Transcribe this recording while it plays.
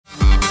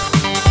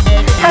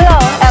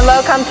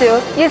welcome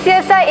to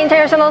UCSI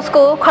International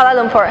School, Kuala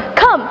Lumpur.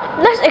 Come,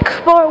 let's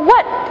explore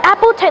what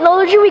Apple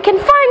technology we can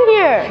find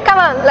here. Come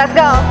on, let's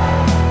go.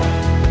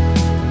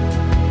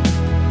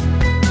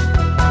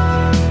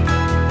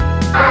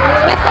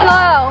 Mr.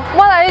 Noel,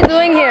 what are you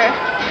doing here?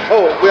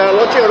 Oh, we are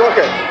launching a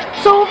rocket.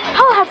 So,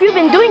 how have you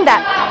been doing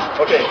that?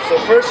 Okay, so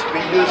first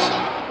we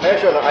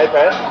measure on the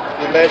iPad,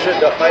 we measure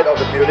the height of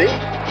the building,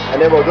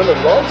 and then we're going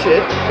to launch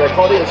it,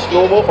 record it in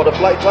slow-mo for the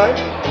flight time,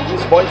 and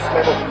use voice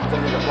memo to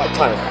determine the flight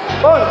time.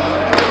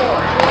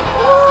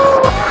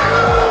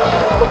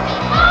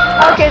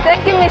 Okay,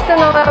 thank you, Mr.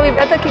 Noel. We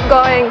better keep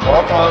going.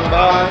 Welcome,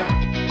 bye.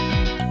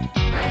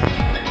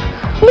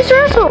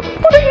 Mr. Russell,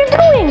 what are you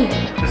doing?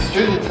 The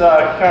students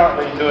are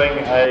currently doing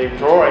a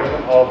drawing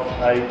of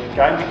a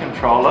gaming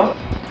controller.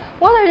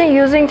 What are they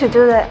using to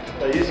do that?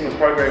 They're using a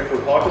program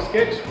called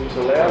HyperSketch, which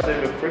allows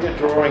them to bring a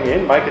drawing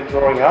in, make a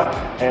drawing up,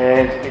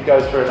 and it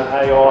goes through an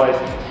AI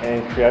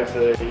and creates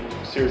a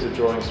series of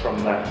drawings from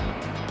that.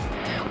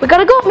 We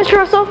gotta go, Mr.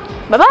 Russell.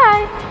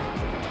 Bye-bye.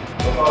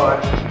 Bye-bye.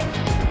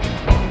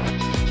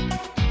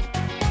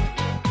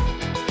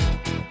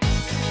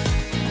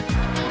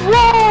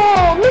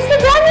 Whoa! Mr.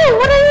 Daniel,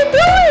 what are you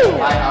doing?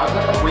 Hi,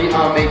 Alva. We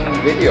are making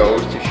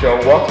videos to show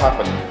what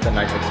happened the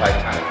night of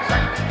Titanic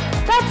sank.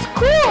 That's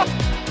cool!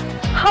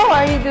 How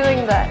are you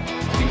doing that?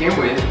 To begin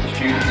with, the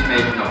students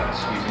made notes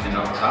using the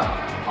Notes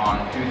app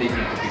on who they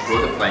think would be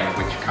good at playing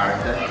which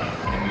character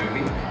in the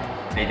movie.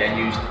 They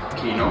then used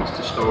keynotes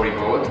to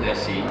storyboard their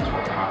scenes,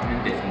 what happened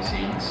in different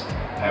scenes.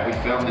 We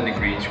filmed in the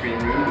green screen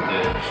room with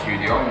the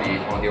studio and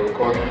the audio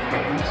recording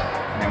equipment,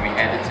 and then we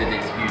edited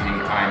it using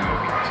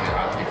iMovie to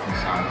add different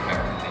sound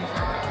effects and things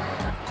like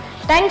that.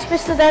 Thanks,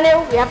 Mr.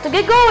 Daniel. We have to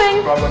get going.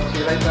 No problem. See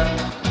you later.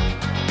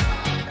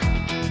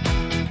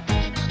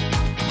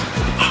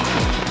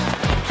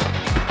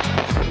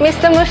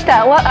 Mr.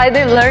 Mushtaq, what are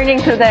they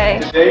learning today?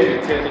 Today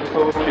we're turning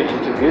poetry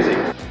into music.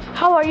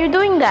 How are you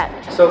doing that?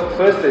 So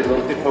first they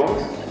wrote the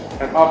poems,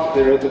 and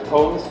after they wrote the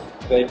poems,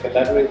 they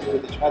collaborated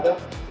with each other,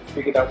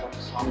 figured out what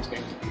the song is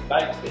going to be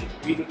like. They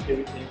agreed with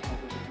everything, and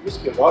they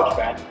used a large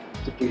band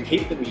to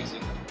create the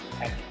music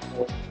and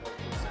import the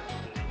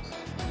lyrics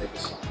to make a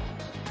song.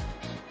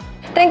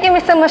 Thank you,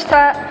 Mr.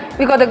 Mushtaq.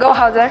 We gotta go,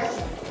 Hauser.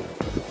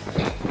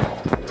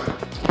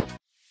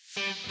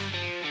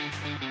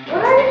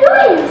 What are you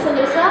doing, Mr.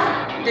 Musa?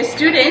 The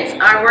students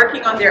are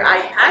working on their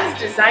iPads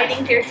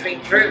designing their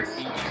dream rooms.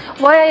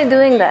 Why are you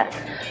doing that?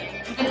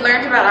 We've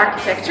learned about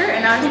architecture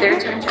and now it's their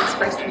turn to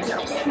express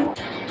themselves.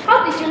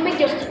 How did you make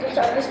your students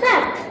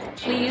understand?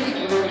 We use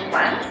Room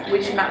Plan,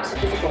 which maps the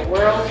physical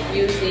world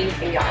using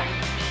AI.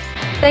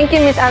 Thank you,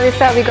 Miss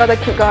Alisa. We gotta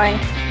keep going.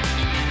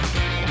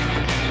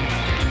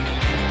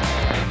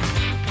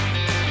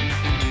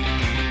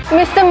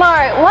 Mr.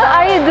 Mark, what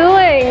are you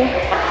doing?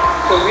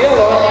 So we are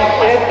launching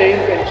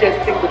EdTech and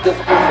testing the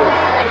distances.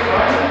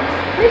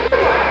 Mr.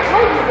 Mark, how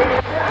do you make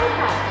your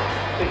iPad?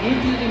 So he's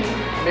using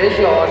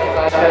measure on his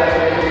iPad to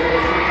measure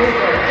the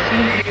distances, and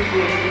she's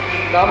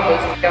using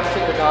numbers to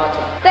capture the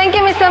data. Thank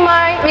you, Mr.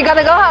 Mark. We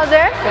gotta go,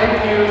 Hauser. Thank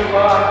you,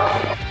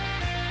 bye.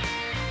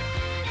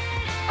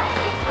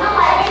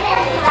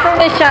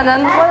 Miss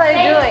Shannon, what are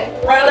you doing?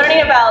 We're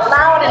learning about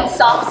loud and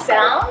soft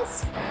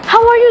sounds. How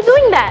are you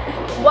doing that?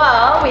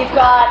 Well, we've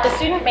got the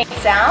student-made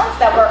sounds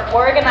that we're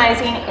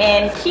organizing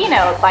in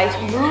Keynote by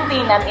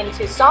moving them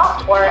into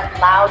soft or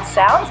loud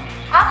sounds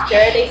after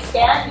they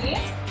scan these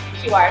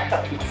QR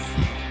codes.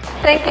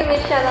 Thank you,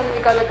 Miss Shannon.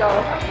 We gotta go.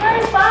 Of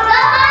course,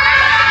 bye!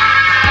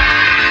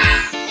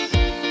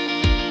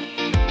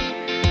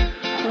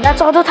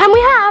 That's all the time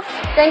we have.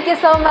 Thank you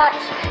so much.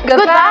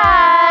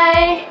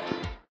 Goodbye.